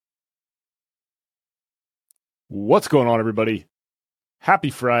What's going on, everybody?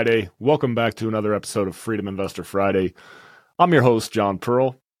 Happy Friday. Welcome back to another episode of Freedom Investor Friday. I'm your host, John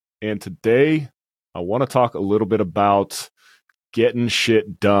Pearl, and today I want to talk a little bit about getting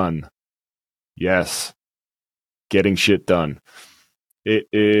shit done. Yes, getting shit done. It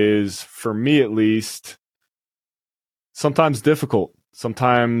is, for me at least, sometimes difficult.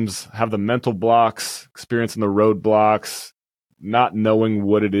 Sometimes have the mental blocks, experiencing the roadblocks, not knowing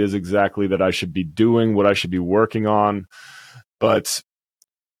what it is exactly that I should be doing, what I should be working on. But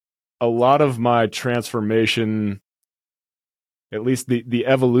a lot of my transformation, at least the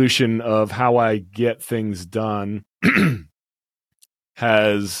evolution of how I get things done,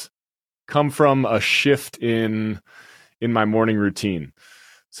 has come from a shift in my morning routine.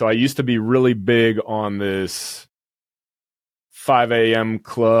 So I used to be really big on this 5 a.m.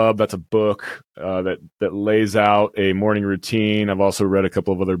 club. That's a book that lays out a morning routine. I've also read a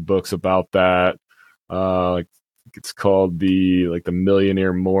couple of other books about that. It's called the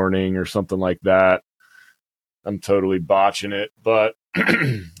Millionaire Morning or something like that. I'm totally botching it, but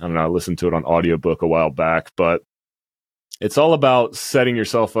I don't know. I listened to it on audiobook a while back, but it's all about setting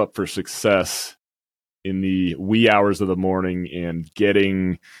yourself up for success in the wee hours of the morning and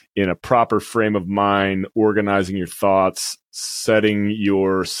getting in a proper frame of mind, organizing your thoughts, setting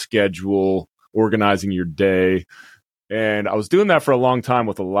your schedule, organizing your day. And I was doing that for a long time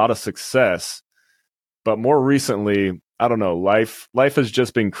with a lot of success. But more recently, I don't know, life has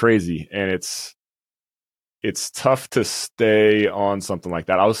just been crazy, and it's tough to stay on something like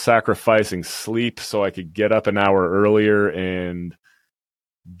that. I was sacrificing sleep so I could get up an hour earlier and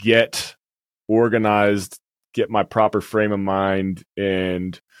get organized, get my proper frame of mind.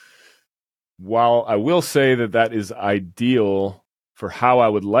 And while I will say that is ideal for how I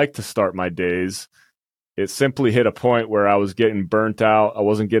would like to start my days, it simply hit a point where I was getting burnt out. I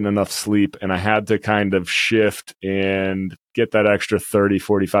wasn't getting enough sleep, and I had to kind of shift and get that extra 30,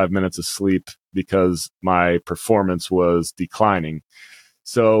 45 minutes of sleep because my performance was declining.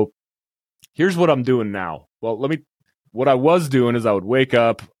 So here's what I'm doing now. Well, what I was doing is I would wake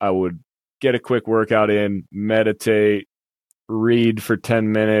up, I would get a quick workout in, meditate, read for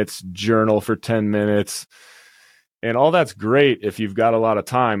 10 minutes, journal for 10 minutes. And all that's great if you've got a lot of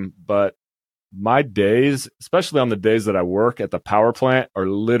time, but my days, especially on the days that I work at the power plant, are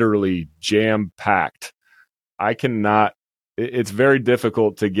literally jam-packed. It's very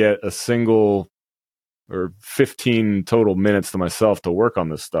difficult to get a single or 15 total minutes to myself to work on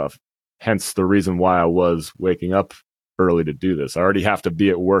this stuff. Hence the reason why I was waking up early to do this. I already have to be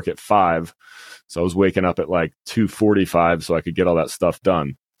at work at 5. So I was waking up at like 2:45 so I could get all that stuff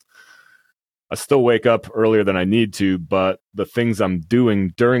done. I still wake up earlier than I need to, but the things I'm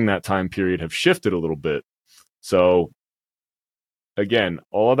doing during that time period have shifted a little bit. So again,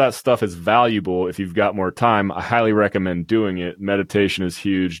 all of that stuff is valuable if you've got more time. I highly recommend doing it. Meditation is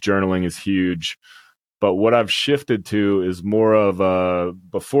huge. Journaling is huge. But what I've shifted to is more of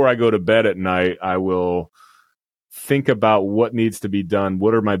before I go to bed at night, I will think about what needs to be done.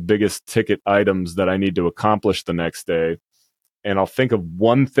 What are my biggest ticket items that I need to accomplish the next day? And I'll think of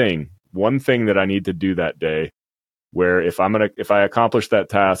one thing that I need to do that day, where if I accomplish that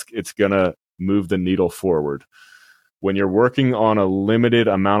task, it's going to move the needle forward. When you're working on a limited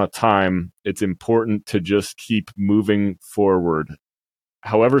amount of time, it's important to just keep moving forward,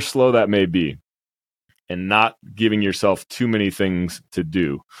 however slow that may be, and not giving yourself too many things to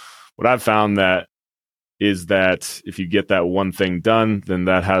do. What I've found is that if you get that one thing done, then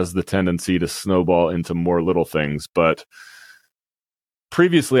that has the tendency to snowball into more little things. But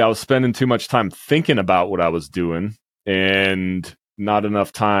previously, I was spending too much time thinking about what I was doing and not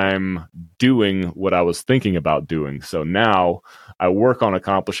enough time doing what I was thinking about doing. So now I work on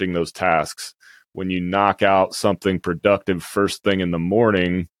accomplishing those tasks. When you knock out something productive first thing in the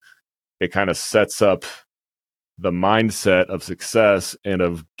morning, it kind of sets up the mindset of success and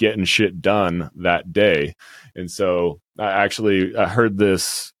of getting shit done that day. And so I heard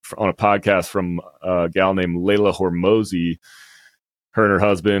this on a podcast from a gal named Leila Hormozi. Her and her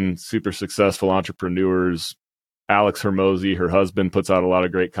husband, super successful entrepreneurs. Alex Hormozi, her husband, puts out a lot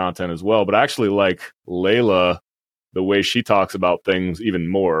of great content as well. But I actually like Leila, the way she talks about things even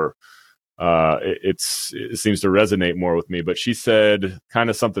more. It seems to resonate more with me. But she said kind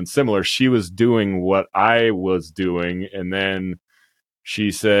of something similar. She was doing what I was doing, and then she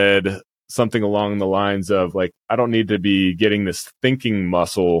said something along the lines of, like, I don't need to be getting this thinking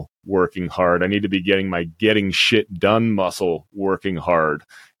muscle working hard. I need to be getting my getting shit done muscle working hard.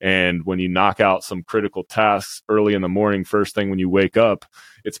 And when you knock out some critical tasks early in the morning, first thing when you wake up,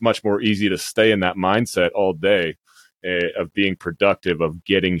 it's much more easy to stay in that mindset all day of being productive, of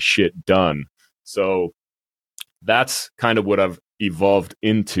getting shit done. So that's kind of what I've evolved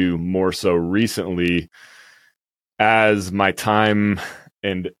into more so recently, as my time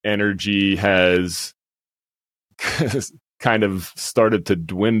and energy has kind of started to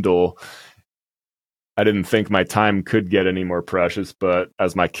dwindle. I didn't think my time could get any more precious, but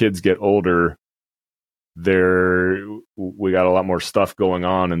as my kids get older, we got a lot more stuff going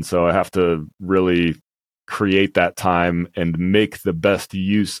on, and so I have to really create that time and make the best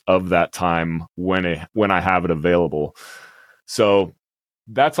use of that time when I have it available. So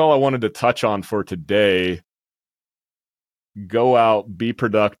that's all I wanted to touch on for today. Go out, be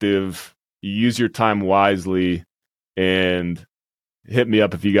productive, use your time wisely, and hit me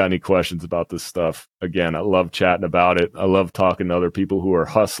up if you got any questions about this stuff. Again, I love chatting about it. I love talking to other people who are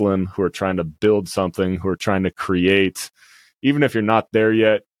hustling, who are trying to build something, who are trying to create. Even if you're not there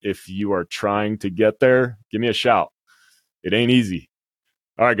yet, if you are trying to get there, give me a shout. It ain't easy.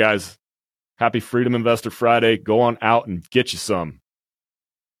 All right, guys. Happy Freedom Investor Friday. Go on out and get you some.